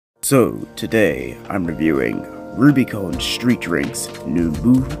So today I'm reviewing Rubicon Street Drinks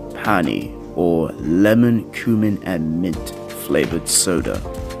Nimbus Pani, or lemon, cumin and mint flavored soda,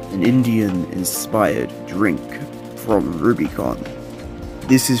 an Indian inspired drink from Rubicon.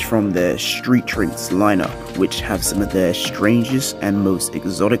 This is from their street drinks lineup, which have some of their strangest and most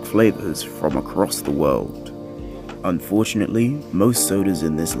exotic flavors from across the world. Unfortunately, most sodas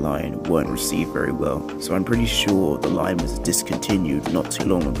in this line weren't received very well, so I'm pretty sure the line was discontinued not too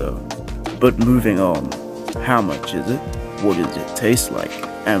long ago. But moving on, how much is it? What does it taste like?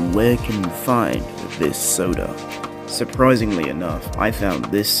 And where can you find this soda? Surprisingly enough, I found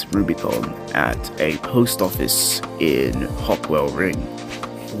this Rubicon at a post office in Hopwell Ring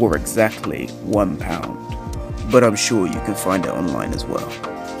for exactly £1, but I'm sure you can find it online as well.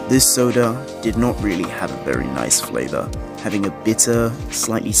 This soda did not really have a very nice flavor, having a bitter,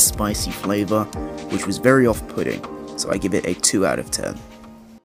 slightly spicy flavor, which was very off-putting, so I give it a 2 out of 10.